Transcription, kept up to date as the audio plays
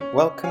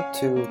Welcome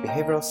to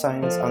Behavioral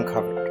Science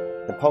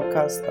Uncovered, the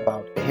podcast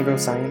about behavioral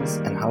science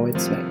and how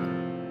it's made.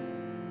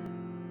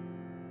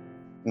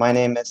 My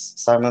name is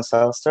Simon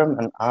Sällström,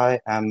 and I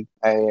am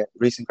a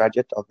recent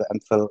graduate of the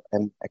MPhil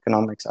in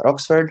economics at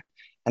Oxford,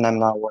 and I'm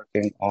now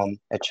working on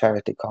a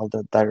charity called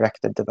the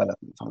Directed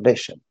Development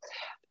Foundation.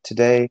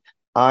 Today,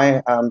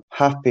 I am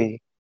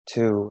happy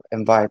to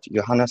invite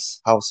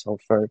Johannes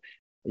Haushofer.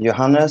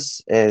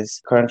 Johannes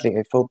is currently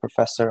a full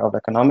professor of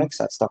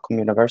economics at Stockholm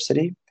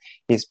University.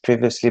 He's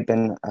previously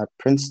been at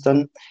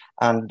Princeton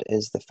and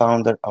is the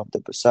founder of the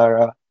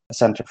Busara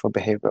Center for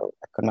Behavioral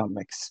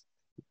Economics.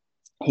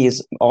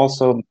 He's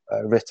also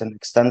written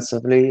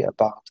extensively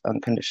about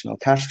unconditional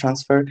cash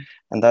transfer,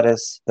 and that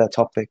is the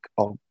topic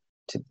of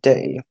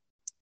today.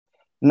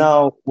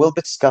 Now, we'll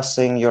be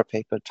discussing your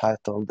paper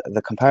titled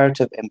The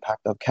Comparative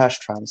Impact of Cash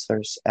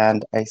Transfers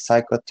and a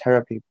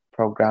Psychotherapy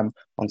Program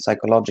on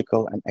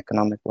Psychological and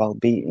Economic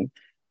Well-Being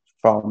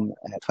from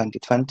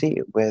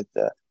 2020 with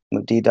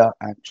Mudida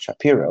and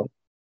Shapiro.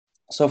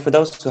 So for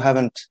those who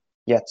haven't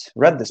yet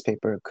read this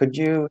paper, could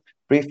you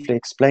briefly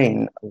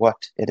explain what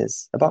it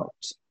is about?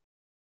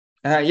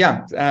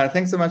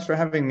 Thanks so much for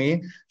having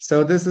me.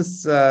 So this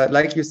is,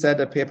 like you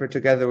said, a paper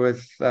together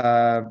with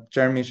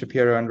Jeremy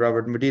Shapiro and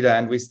Robert Mudida,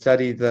 and we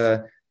study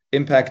the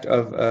impact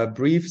of a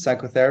brief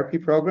psychotherapy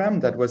program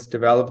that was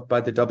developed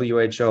by the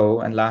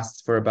WHO and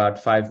lasts for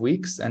about 5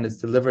 weeks, and it's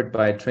delivered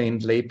by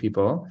trained lay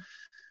people.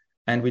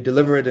 And we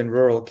deliver it in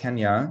rural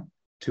Kenya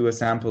to a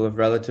sample of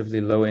relatively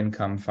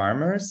low-income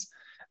farmers.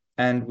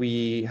 And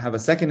we have a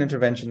second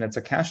intervention that's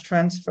a cash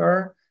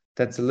transfer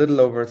that's a little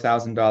over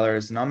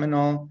 $1,000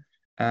 nominal.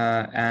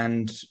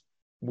 And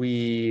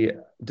we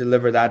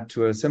deliver that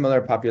to a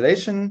similar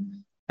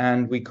population,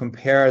 and we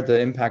compare the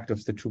impact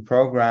of the two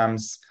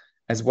programs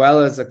as well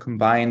as a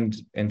combined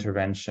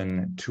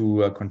intervention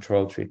to a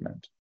control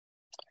treatment.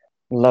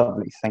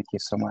 Lovely, thank you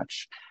so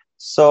much.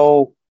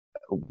 So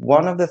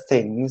one of the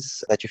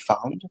things that you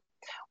found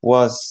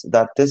was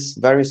that this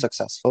very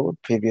successful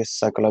previous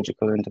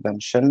psychological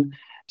intervention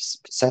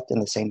set in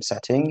the same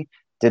setting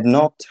did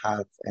not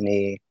have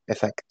any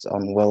effect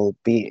on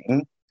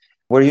well-being.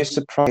 Were you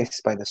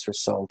surprised by this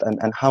result,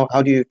 and how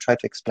do you try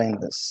to explain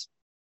this?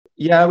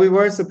 Yeah, we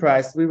were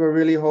surprised. We were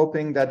really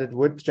hoping that it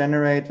would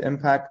generate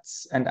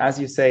impacts. And as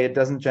you say, it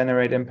doesn't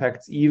generate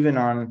impacts even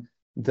on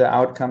the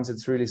outcomes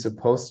it's really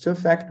supposed to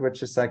affect,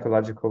 which is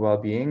psychological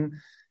well-being.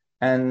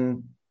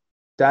 And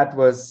that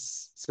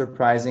was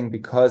surprising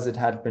because it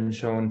had been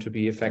shown to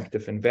be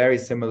effective in very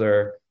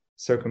similar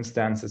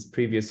circumstances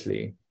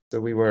previously. So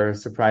we were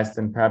surprised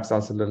and perhaps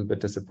also a little bit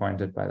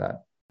disappointed by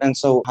that. And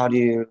so how do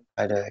you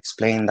try to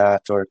explain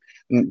that, or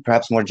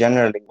perhaps more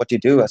generally, what do you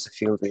do as a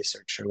field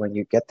researcher when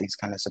you get these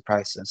kind of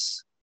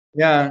surprises?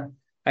 Yeah,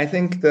 I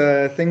think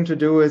the thing to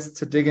do is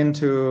to dig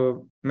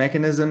into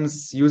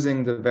mechanisms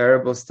using the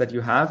variables that you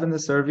have in the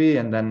survey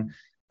and then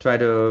try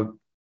to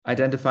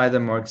identify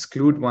them or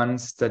exclude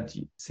ones that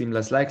seem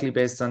less likely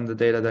based on the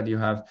data that you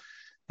have.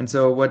 And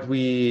so what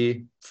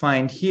we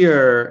find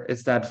here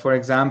is that, for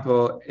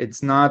example,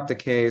 it's not the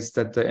case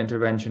that the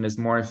intervention is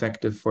more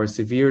effective for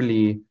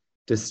severely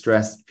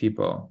distressed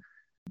people.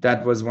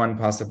 That was one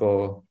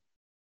possible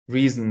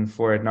reason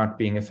for it not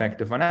being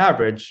effective on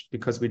average,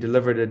 because we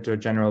delivered it to a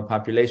general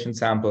population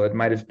sample. It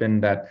might have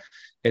been that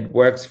it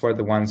works for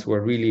the ones who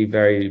are really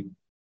very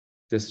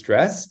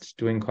distressed,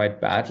 doing quite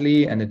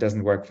badly, and it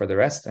doesn't work for the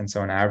rest. And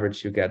so on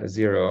average, you get a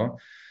 0.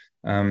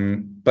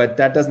 But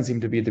that doesn't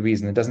seem to be the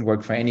reason. It doesn't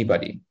work for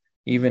anybody.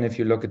 Even if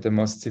you look at the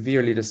most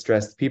severely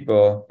distressed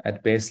people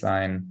at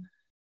baseline,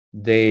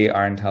 they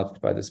aren't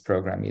helped by this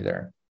program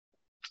either.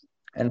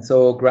 And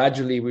so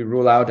gradually we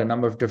rule out a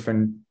number of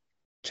different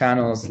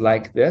channels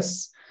like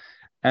this.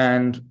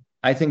 And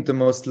I think the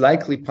most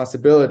likely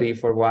possibility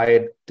for why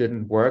it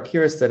didn't work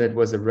here is that it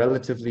was a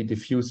relatively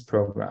diffuse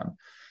program.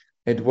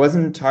 It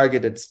wasn't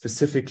targeted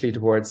specifically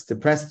towards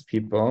depressed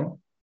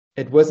people.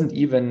 It wasn't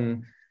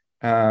even,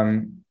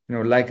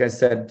 like I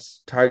said,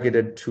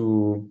 targeted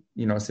to,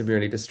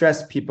 severely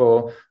distressed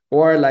people,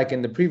 or like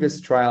in the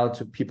previous trial,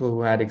 to people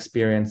who had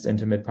experienced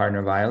intimate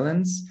partner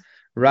violence.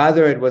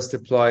 Rather, it was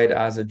deployed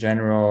as a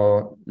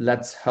general,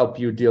 let's help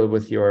you deal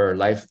with your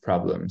life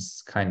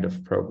problems kind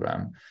of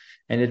program.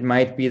 And it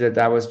might be that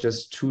that was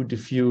just too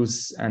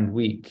diffuse and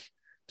weak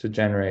to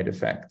generate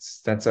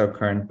effects. That's our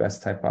current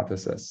best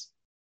hypothesis.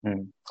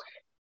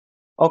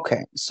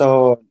 Okay,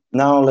 so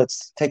now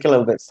let's take a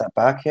little bit step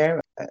back here,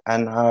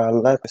 and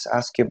let's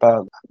ask you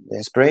about the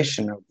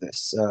inspiration of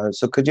this.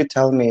 So could you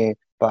tell me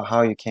about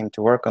how you came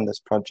to work on this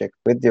project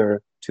with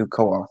your two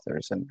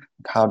co-authors, and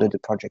how did the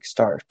project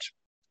start?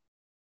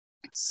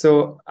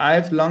 So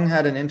I've long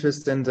had an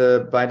interest in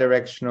the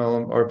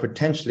bidirectional or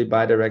potentially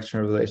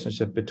bidirectional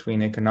relationship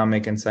between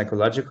economic and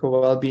psychological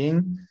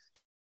well-being.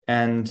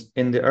 And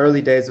in the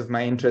early days of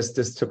my interest,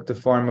 this took the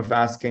form of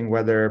asking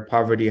whether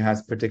poverty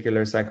has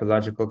particular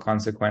psychological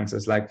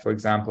consequences, like, for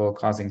example,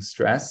 causing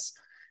stress,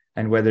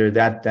 and whether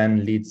that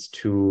then leads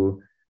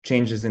to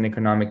changes in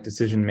economic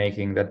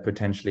decision-making that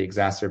potentially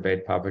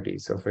exacerbate poverty.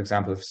 So, for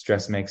example, if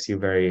stress makes you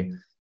very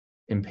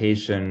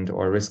impatient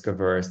or risk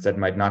averse, that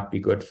might not be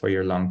good for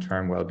your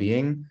long-term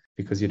well-being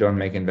because you don't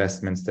make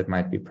investments that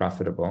might be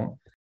profitable.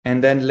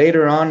 And then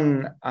later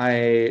on,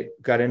 I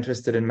got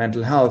interested in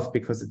mental health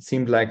because it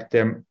seemed like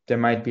there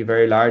might be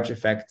very large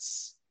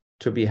effects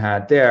to be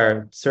had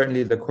there.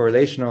 Certainly, the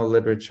correlational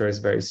literature is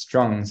very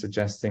strong,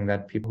 suggesting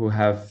that people who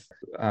have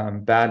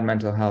bad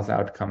mental health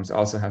outcomes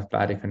also have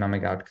bad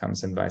economic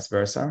outcomes and vice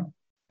versa.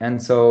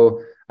 And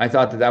so I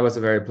thought that was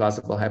a very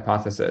plausible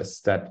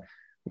hypothesis, that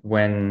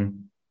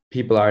when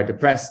people are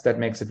depressed, that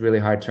makes it really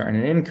hard to earn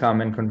an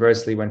income. And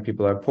conversely, when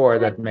people are poor,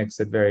 that makes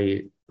it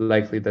very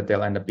likely that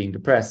they'll end up being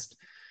depressed.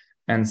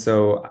 And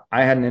so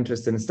I had an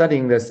interest in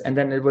studying this. And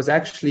then it was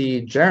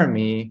actually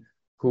Jeremy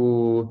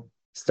who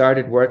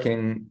started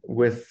working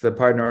with the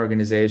partner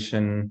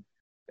organization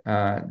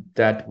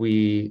that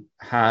we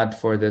had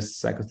for this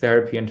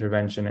psychotherapy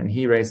intervention. And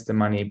he raised the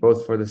money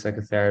both for the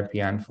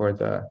psychotherapy and for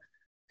the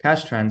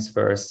cash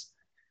transfers.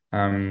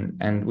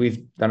 And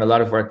we've done a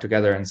lot of work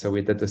together. And so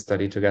we did the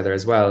study together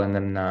as well. And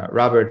then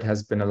Robert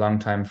has been a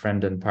longtime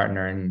friend and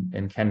partner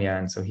in Kenya.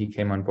 And so he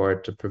came on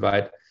board to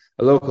provide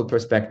a local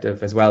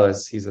perspective, as well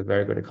as he's a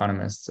very good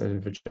economist, so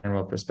a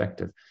general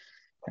perspective.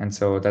 And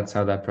so that's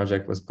how that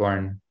project was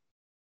born.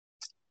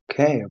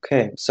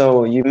 Okay.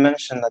 So you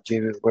mentioned that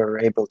you were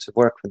able to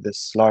work with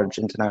this large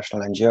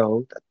international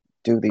NGO that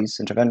do these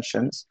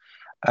interventions.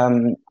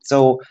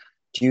 So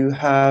do you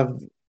have,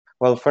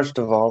 well, first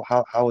of all,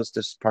 how was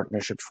this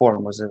partnership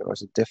formed? Was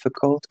it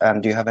difficult?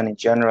 And do you have any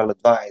general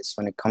advice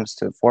when it comes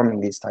to forming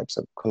these types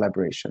of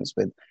collaborations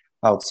with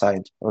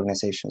outside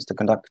organizations to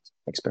conduct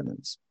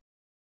experiments?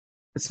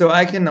 So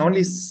I can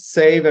only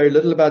say very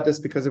little about this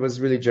because it was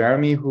really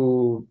Jeremy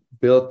who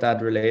built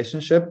that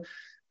relationship.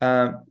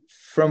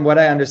 From what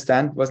I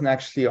understand, it wasn't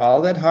actually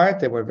all that hard.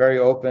 They were very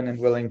open and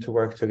willing to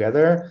work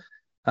together.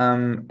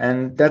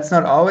 And that's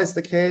not always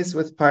the case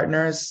with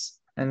partners.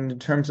 And in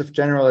terms of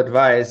general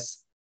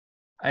advice,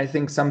 I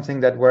think something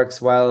that works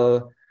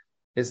well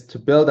is to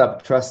build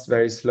up trust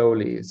very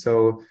slowly.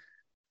 So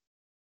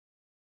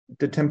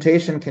the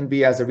temptation can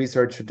be, as a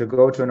researcher, to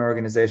go to an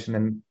organization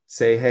and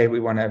say, hey, we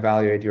want to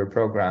evaluate your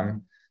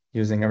program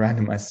using a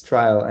randomized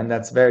trial. And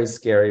that's very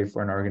scary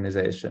for an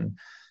organization,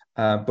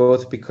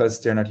 both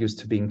because they're not used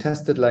to being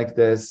tested like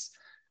this,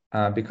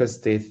 because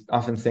they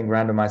often think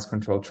randomized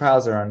controlled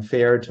trials are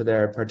unfair to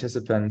their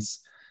participants.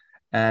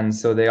 And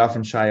so they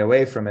often shy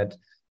away from it.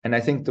 And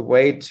I think the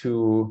way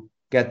to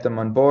get them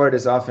on board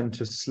is often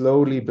to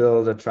slowly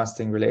build a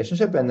trusting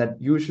relationship. And that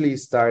usually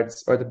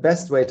starts, or the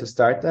best way to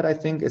start that, I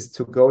think, is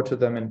to go to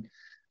them and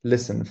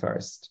listen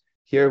first.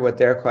 Hear what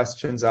their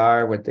questions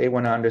are, what they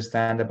want to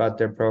understand about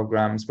their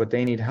programs, what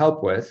they need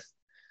help with,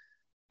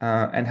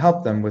 and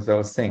help them with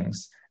those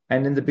things.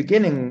 And in the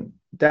beginning,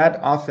 that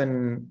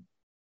often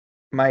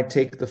might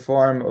take the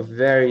form of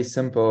very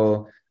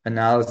simple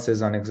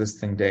analysis on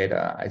existing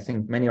data. I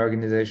think many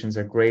organizations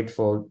are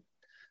grateful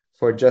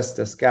for just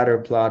a scatter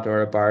plot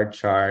or a bar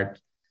chart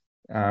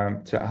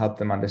to help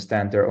them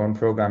understand their own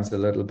programs a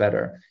little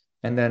better.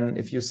 And then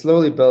if you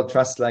slowly build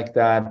trust like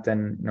that,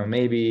 then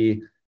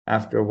maybe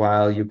after a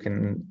while you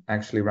can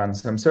actually run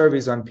some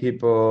surveys on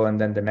people.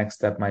 And then the next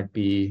step might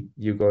be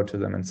you go to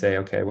them and say,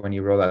 okay, when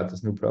you roll out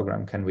this new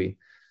program, can we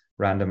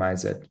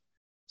randomize it?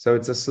 So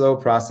it's a slow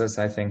process,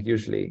 I think,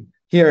 usually.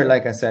 Here,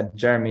 like I said,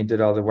 Jeremy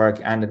did all the work,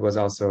 and it was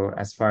also,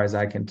 as far as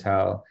I can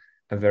tell,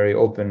 a very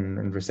open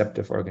and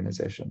receptive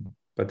organization.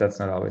 But that's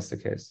not always the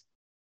case.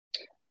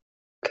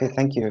 Okay,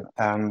 thank you.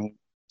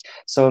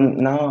 So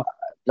now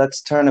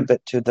let's turn a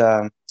bit to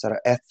the sort of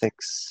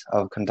ethics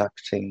of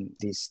conducting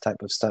these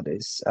type of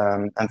studies.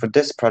 And for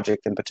this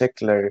project in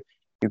particular,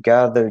 you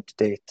gathered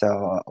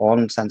data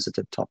on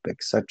sensitive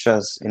topics such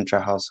as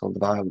intra-household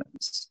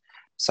violence.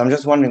 So I'm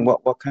just wondering,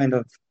 what kind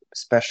of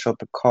special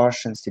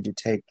precautions did you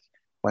take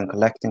when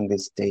collecting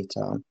this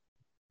data?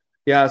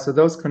 Yeah, so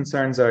those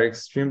concerns are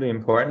extremely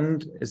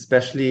important,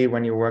 especially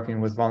when you're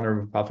working with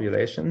vulnerable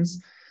populations.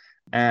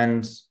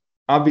 And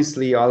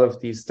obviously, all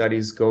of these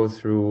studies go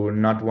through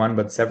not one,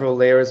 but several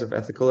layers of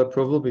ethical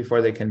approval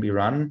before they can be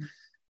run.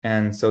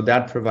 And so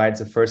that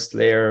provides a first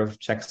layer of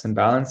checks and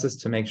balances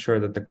to make sure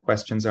that the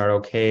questions are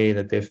okay,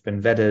 that they've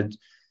been vetted,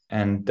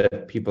 and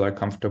that people are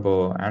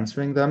comfortable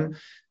answering them.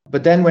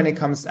 But then when it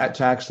comes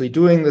to actually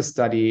doing the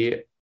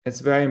study, it's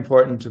very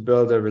important to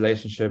build a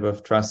relationship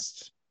of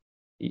trust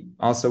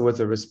also with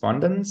the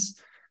respondents.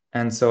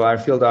 And so our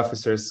field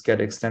officers get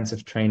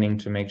extensive training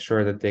to make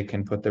sure that they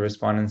can put the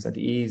respondents at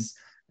ease.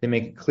 They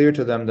make it clear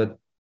to them that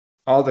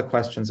all the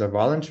questions are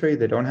voluntary.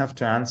 They don't have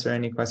to answer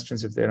any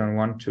questions if they don't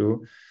want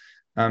to.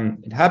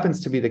 It happens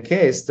to be the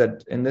case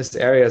that in this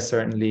area,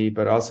 certainly,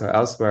 but also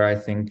elsewhere, I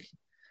think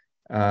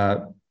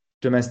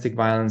domestic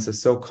violence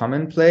is so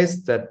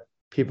commonplace that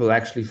people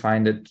actually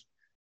find it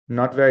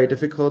not very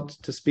difficult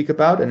to speak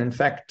about. And in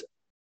fact,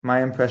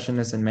 my impression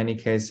is in many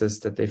cases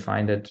that they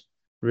find it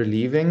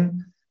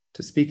relieving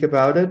to speak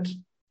about it.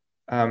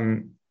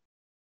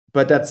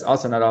 But that's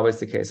also not always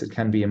the case. It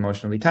can be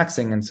emotionally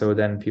taxing. And so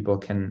then people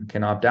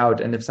can opt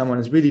out. And if someone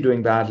is really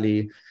doing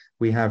badly,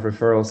 we have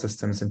referral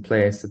systems in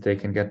place that they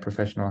can get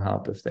professional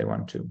help if they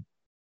want to.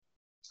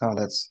 Oh,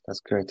 that's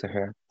great to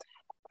hear.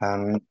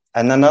 And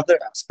another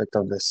aspect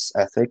of this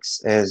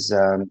ethics is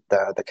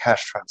the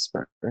cash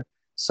transfer.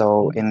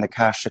 So in the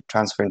cash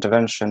transfer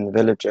intervention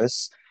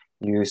villages,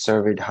 you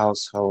surveyed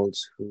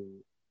households who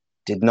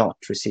did not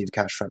receive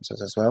cash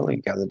transfers as well.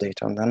 You gather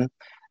data on them,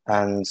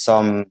 and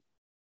some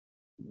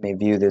may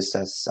view this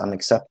as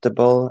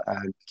unacceptable.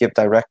 Give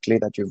directly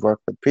that you've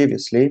worked with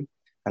previously,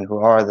 and who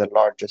are the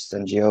largest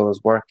NGOs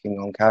working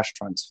on cash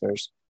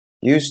transfers,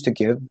 used to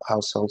give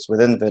households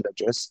within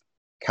villages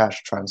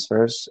cash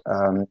transfers,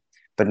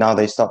 but now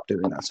they stopped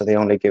doing that. So they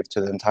only give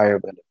to the entire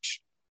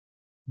village.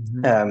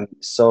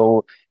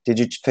 So did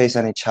you face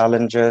any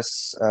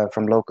challenges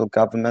from local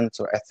governments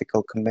or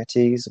ethical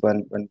committees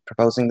when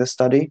proposing this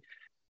study?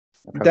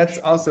 That's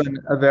also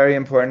a very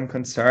important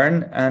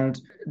concern.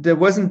 And there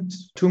wasn't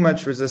too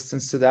much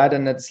resistance to that.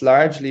 And it's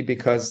largely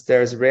because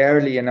there's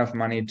rarely enough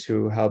money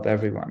to help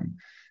everyone.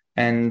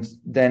 And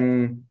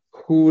then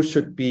who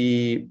should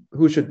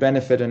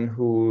benefit and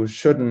who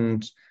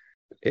shouldn't,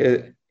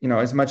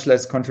 is much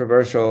less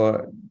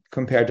controversial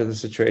compared to the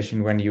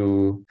situation when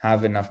you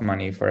have enough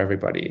money for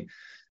everybody.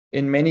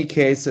 In many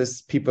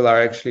cases, people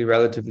are actually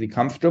relatively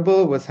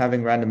comfortable with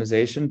having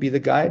randomization be the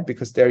guide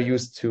because they're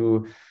used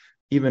to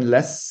even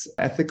less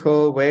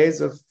ethical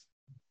ways of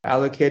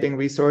allocating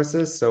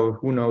resources. So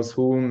who knows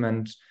whom,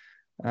 and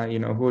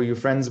who are you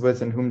friends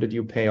with, and whom did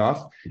you pay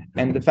off?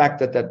 And the fact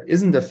that that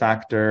isn't a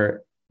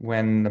factor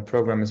when the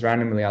program is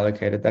randomly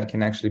allocated, that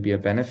can actually be a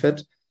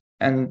benefit.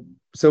 And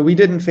so we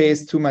didn't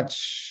face too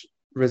much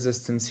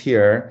resistance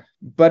here,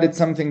 but it's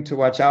something to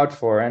watch out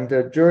for. And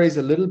the jury's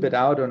a little bit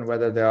out on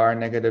whether there are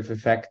negative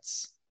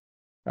effects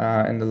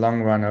in the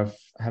long run of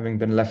having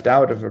been left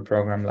out of a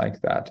program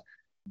like that.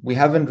 We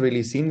haven't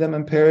really seen them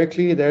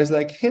empirically. There's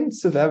like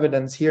hints of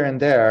evidence here and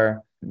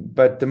there,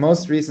 but the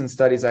most recent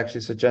studies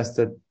actually suggest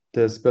that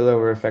the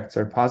spillover effects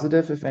are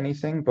positive, if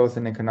anything, both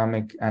in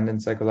economic and in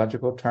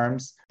psychological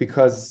terms,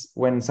 because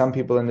when some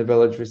people in the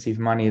village receive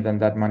money, then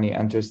that money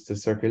enters the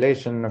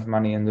circulation of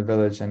money in the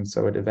village, and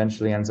so it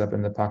eventually ends up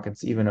in the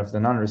pockets even of the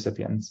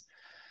non-recipients.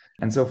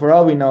 And so for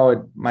all we know, it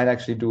might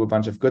actually do a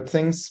bunch of good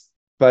things,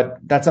 but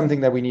that's something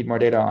that we need more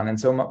data on. And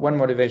so one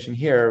motivation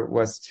here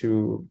was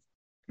to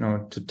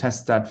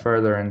test that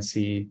further and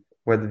see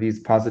whether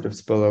these positive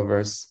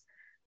spillovers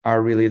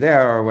are really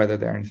there or whether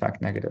they're in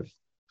fact negative.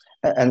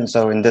 And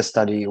so in this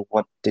study,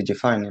 what did you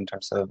find in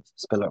terms of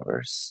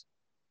spillovers?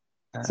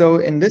 So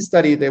in this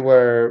study, they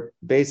were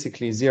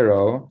basically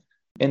zero.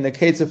 In the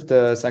case of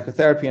the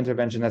psychotherapy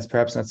intervention, that's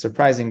perhaps not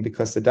surprising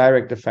because the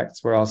direct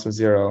effects were also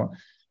zero.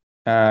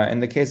 In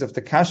the case of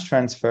the cash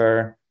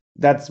transfer,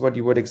 that's what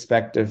you would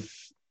expect if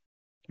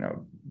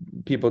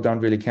people don't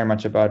really care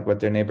much about what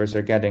their neighbors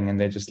are getting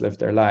and they just live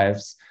their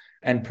lives.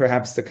 And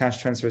perhaps the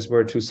cash transfers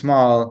were too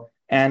small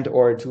and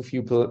or too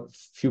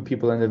few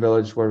people in the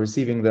village were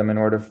receiving them in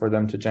order for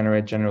them to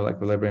generate general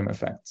equilibrium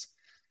effects.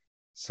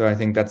 So I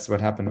think that's what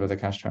happened with the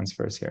cash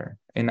transfers here.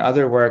 In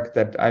other work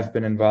that I've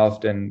been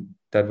involved in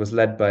that was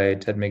led by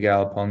Ted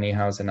Miguel, Paul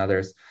Niehaus, and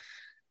others,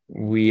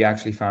 we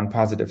actually found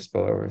positive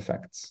spillover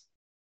effects.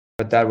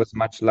 But that was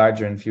much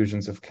larger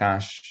infusions of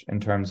cash in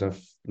terms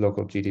of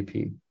local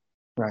GDP.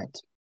 Right.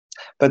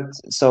 But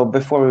so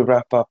before we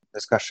wrap up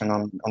discussion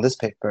on this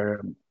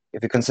paper,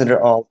 if you consider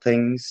all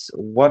things,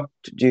 what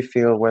do you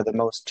feel were the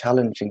most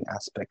challenging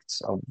aspects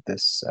of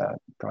this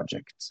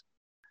project?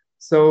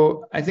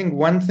 So I think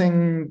one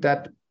thing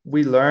that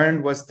we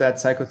learned was that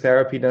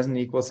psychotherapy doesn't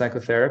equal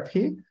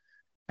psychotherapy.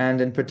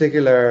 And in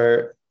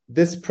particular,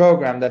 this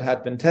program that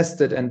had been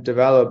tested and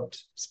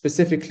developed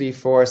specifically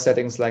for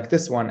settings like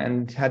this one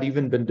and had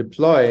even been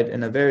deployed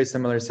in a very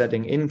similar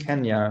setting in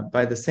Kenya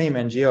by the same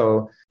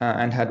NGO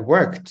and had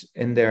worked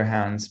in their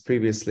hands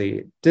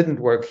previously, didn't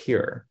work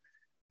here.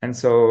 And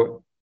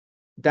so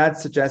that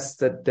suggests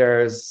that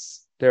there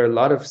are a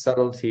lot of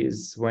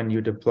subtleties when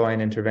you deploy an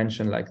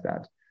intervention like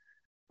that.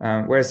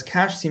 Whereas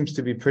cash seems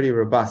to be pretty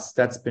robust.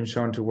 That's been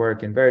shown to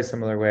work in very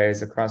similar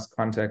ways across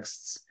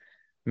contexts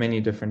many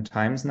different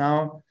times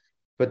now.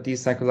 But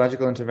these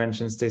psychological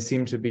interventions, they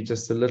seem to be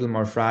just a little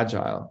more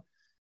fragile.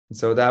 And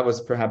so that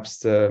was perhaps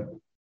the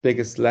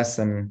biggest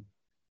lesson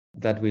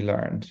that we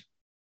learned.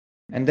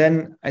 And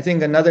then I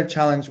think another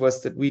challenge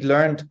was that we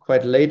learned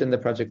quite late in the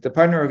project. The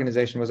partner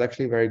organization was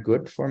actually very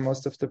good for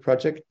most of the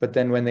project. But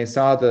then when they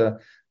saw the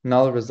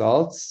null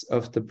results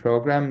of the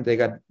program, they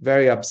got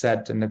very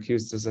upset and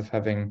accused us of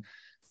having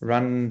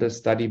run the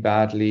study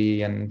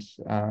badly. And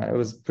it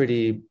was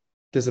pretty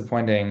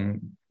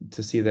disappointing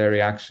to see their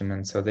reaction.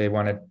 And so they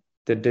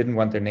didn't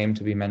want their name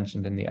to be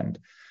mentioned in the end,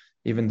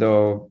 even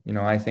though,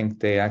 I think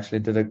they actually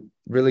did a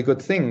really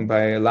good thing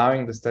by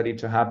allowing the study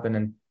to happen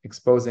and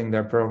exposing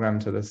their program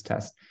to this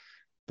test.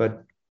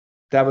 But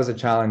that was a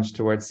challenge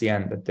towards the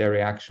end, that their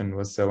reaction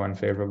was so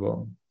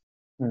unfavorable.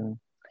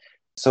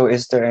 So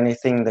is there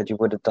anything that you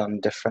would have done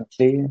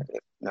differently,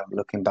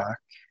 looking back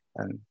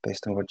and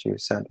based on what you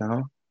said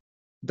now?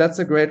 That's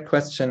a great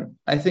question.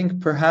 I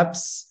think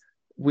perhaps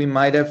we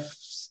might have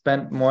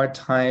spent more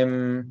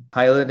time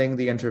piloting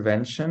the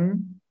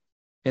intervention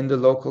in the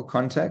local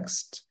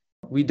context.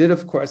 we did,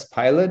 of course,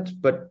 pilot,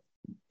 but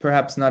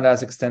perhaps not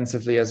as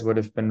extensively as would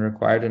have been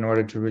required in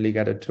order to really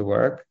get it to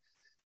work.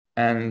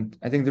 And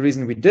I think the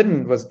reason we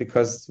didn't was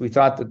because we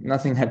thought that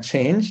nothing had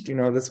changed.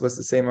 This was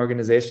the same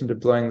organization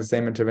deploying the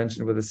same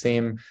intervention with the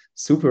same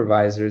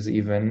supervisors,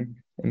 even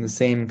in the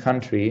same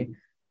country.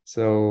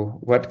 So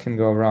what can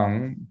go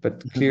wrong?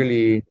 But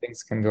clearly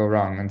things can go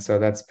wrong. And so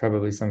that's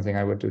probably something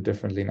I would do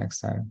differently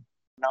next time.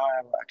 Now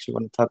I actually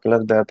want to talk a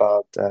little bit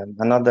about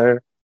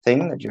another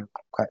thing that you're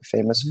quite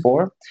famous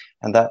for,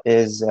 and that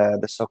is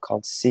the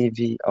so-called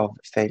CV of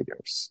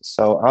failures.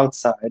 So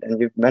outside,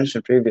 and you've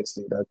mentioned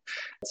previously that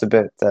it's a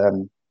bit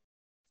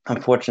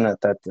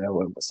unfortunate that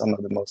some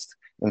of the most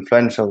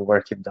influential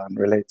work you've done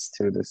relates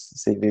to this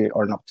CV,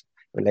 or not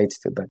relates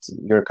to, but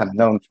you're kind of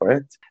known for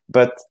it.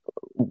 But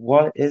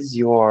what is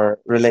your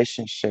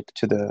relationship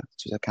to the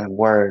kind of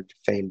word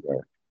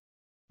failure?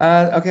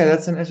 Okay,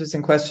 that's an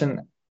interesting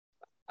question.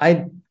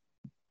 I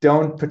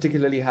don't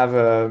particularly have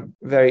a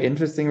very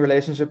interesting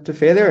relationship to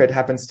failure. It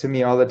happens to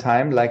me all the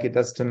time, like it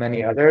does to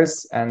many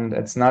others, and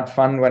it's not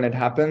fun when it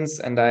happens.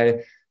 And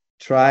I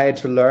try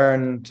to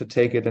learn to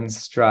take it in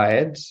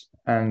stride,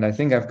 and I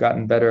think I've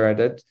gotten better at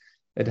it.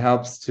 It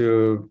helps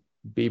to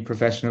be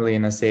professionally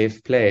in a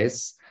safe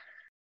place.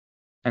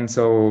 And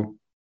so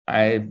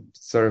I'm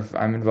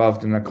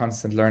involved in a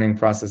constant learning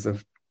process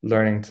of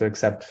learning to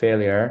accept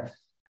failure.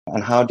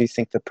 And how do you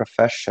think the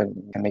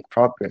profession can make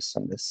progress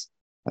on this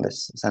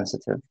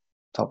sensitive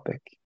topic?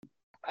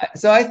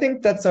 So I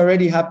think that's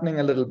already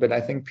happening a little bit.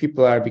 I think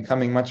people are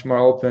becoming much more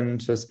open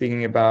to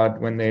speaking about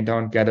when they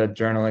don't get a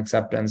journal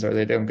acceptance or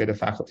they don't get a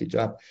faculty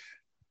job.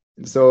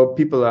 So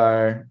people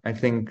are, I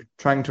think,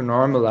 trying to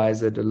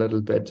normalize it a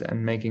little bit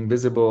and making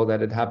visible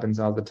that it happens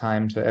all the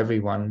time to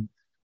everyone,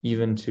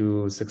 even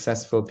to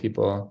successful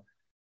people.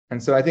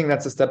 And so I think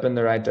that's a step in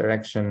the right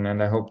direction,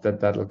 and I hope that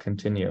that'll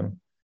continue.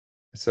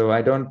 So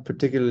I don't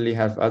particularly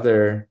have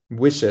other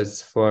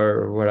wishes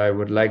for what I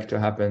would like to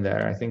happen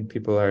there. I think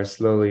people are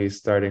slowly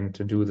starting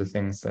to do the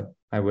things that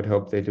I would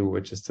hope they do,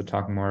 which is to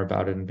talk more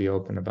about it and be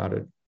open about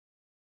it.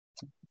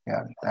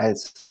 Yeah,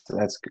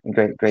 that's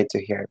great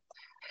to hear.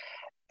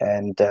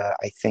 And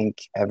I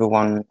think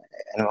anyone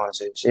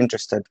who's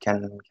interested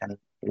can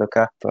look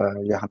up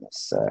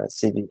Johannes'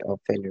 CV of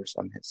failures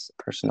on his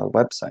personal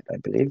website, I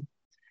believe.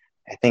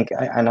 I think,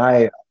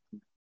 I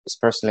was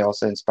personally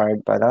also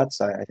inspired by that.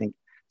 So I think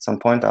at some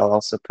point I'll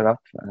also put up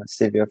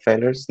CV of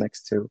failures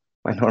next to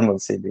my normal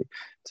CV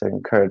to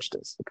encourage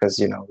this, because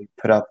we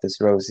put up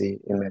this rosy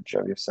image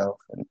of yourself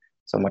and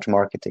so much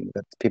marketing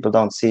that people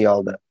don't see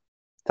all the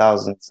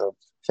thousands of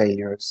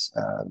failures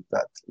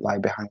that lie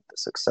behind the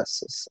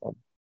successes.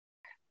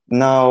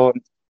 Now,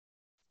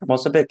 I'm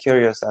also a bit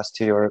curious as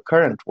to your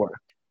current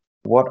work.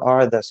 What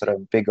are the sort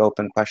of big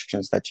open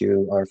questions that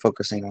you are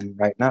focusing on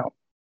right now?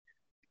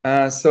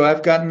 So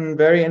I've gotten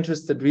very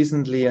interested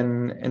recently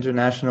in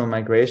international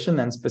migration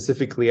and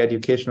specifically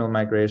educational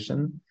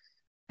migration.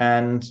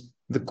 And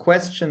the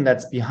question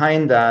that's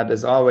behind that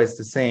is always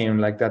the same.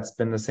 Like that's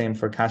been the same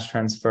for cash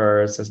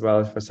transfers as well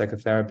as for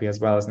psychotherapy, as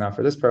well as now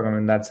for this program.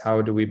 And that's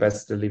how do we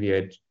best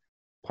alleviate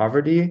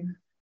poverty?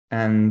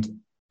 And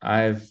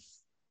I've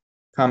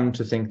come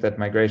to think that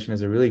migration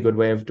is a really good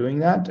way of doing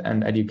that.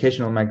 And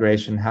educational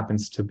migration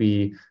happens to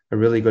be a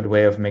really good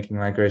way of making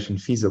migration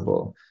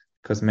feasible,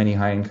 because many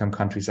high-income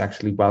countries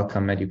actually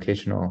welcome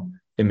educational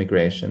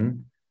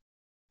immigration.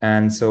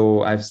 And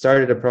so I've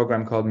started a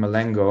program called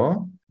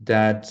Malengo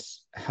that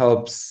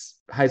helps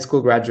high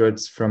school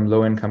graduates from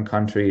low-income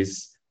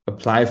countries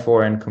apply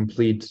for and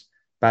complete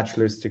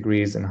bachelor's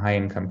degrees in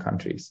high-income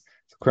countries.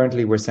 So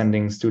currently, we're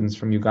sending students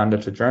from Uganda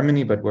to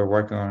Germany, but we're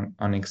working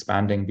on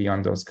expanding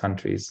beyond those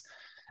countries.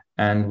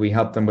 And we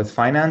help them with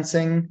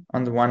financing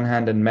on the one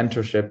hand and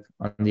mentorship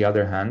on the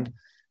other hand.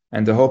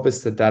 And the hope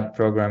is that that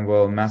program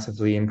will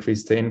massively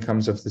increase the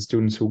incomes of the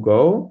students who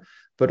go,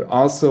 but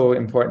also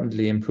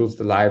importantly, improve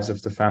the lives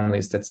of the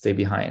families that stay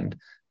behind,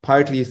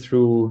 partly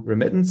through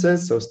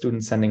remittances, so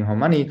students sending home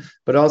money,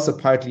 but also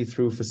partly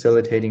through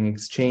facilitating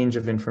exchange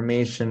of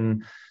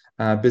information,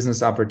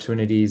 business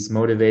opportunities,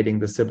 motivating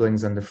the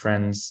siblings and the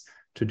friends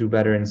to do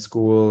better in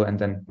school and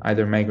then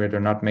either migrate or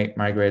not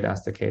migrate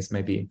as the case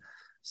may be.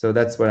 So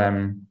that's what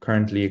I'm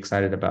currently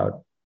excited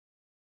about.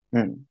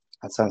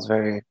 That sounds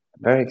very,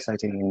 very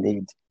exciting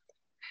indeed.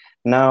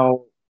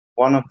 Now,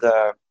 one of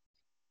the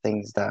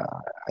things that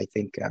I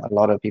think a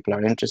lot of people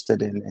are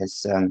interested in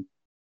is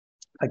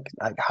like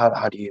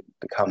how do you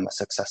become a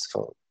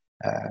successful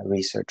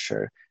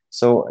researcher?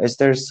 So is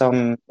there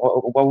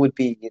what would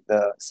be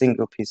the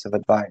single piece of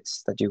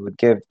advice that you would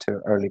give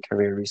to early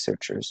career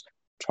researchers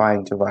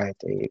trying to write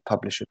a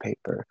publisher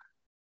paper?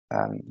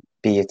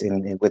 Be it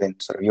within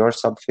sort of your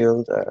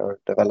subfield or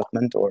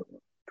development, or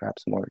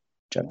perhaps more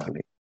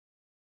generally?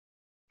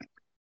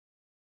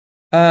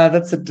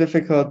 That's a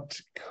difficult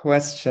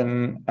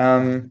question.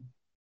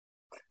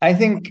 I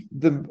think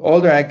the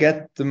older I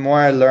get, the more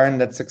I learn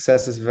that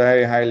success is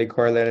very highly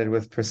correlated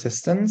with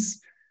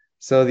persistence.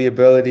 So the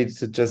ability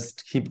to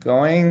just keep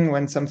going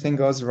when something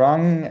goes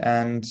wrong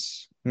and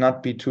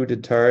not be too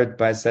deterred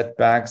by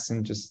setbacks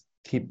and just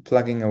keep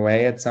plugging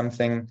away at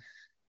something,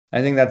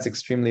 I think that's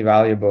extremely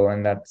valuable.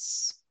 And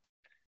that's,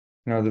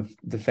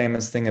 the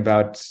famous thing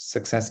about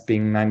success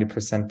being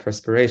 90%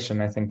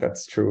 perspiration. I think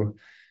that's true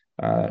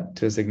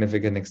to a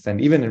significant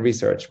extent, even in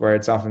research, where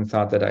it's often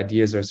thought that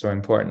ideas are so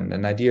important,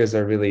 and ideas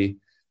are really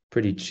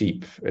pretty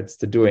cheap. It's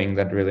the doing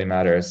that really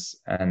matters.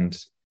 And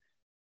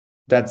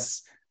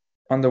that's,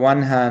 on the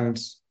one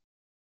hand,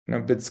 a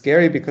bit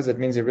scary because it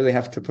means you really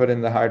have to put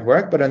in the hard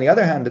work. But on the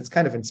other hand, it's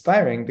kind of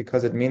inspiring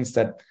because it means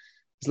that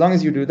as long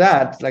as you do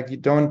that, like, you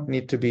don't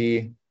need to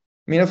be,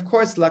 of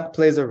course, luck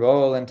plays a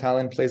role and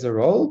talent plays a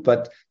role,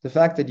 but the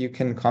fact that you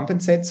can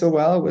compensate so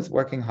well with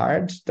working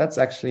hard, that's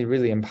actually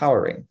really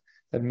empowering.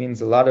 That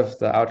means a lot of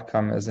the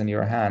outcome is in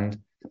your hand.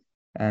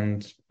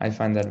 And I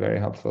find that very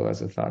helpful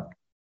as a thought.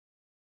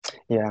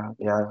 Yeah,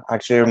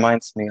 actually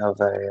reminds me of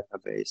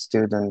a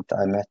student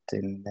I met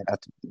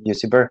at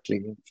UC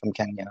Berkeley from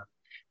Kenya.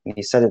 And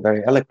he said it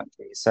very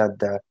eloquently. He said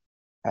that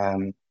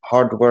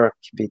hard work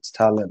beats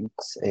talent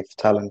if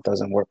talent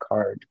doesn't work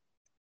hard.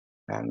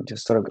 And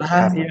just sort of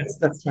Yes,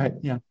 that's right.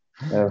 Yeah.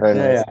 very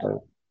nice. Yeah.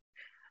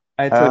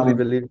 I totally Um,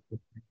 believe it.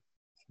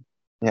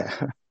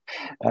 yeah.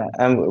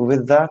 And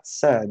with that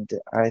said,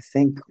 I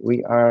think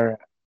we are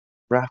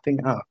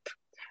wrapping up.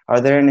 Are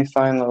there any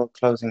final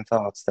closing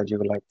thoughts that you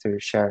would like to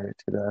share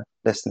to the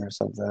listeners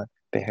of the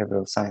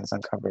Behavioral Science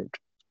Uncovered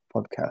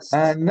podcast?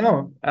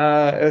 No,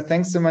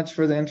 thanks so much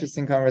for the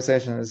interesting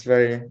conversation. It's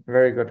very,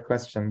 very good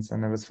questions,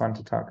 and it was fun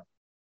to talk.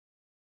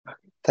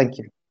 Thank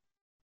you.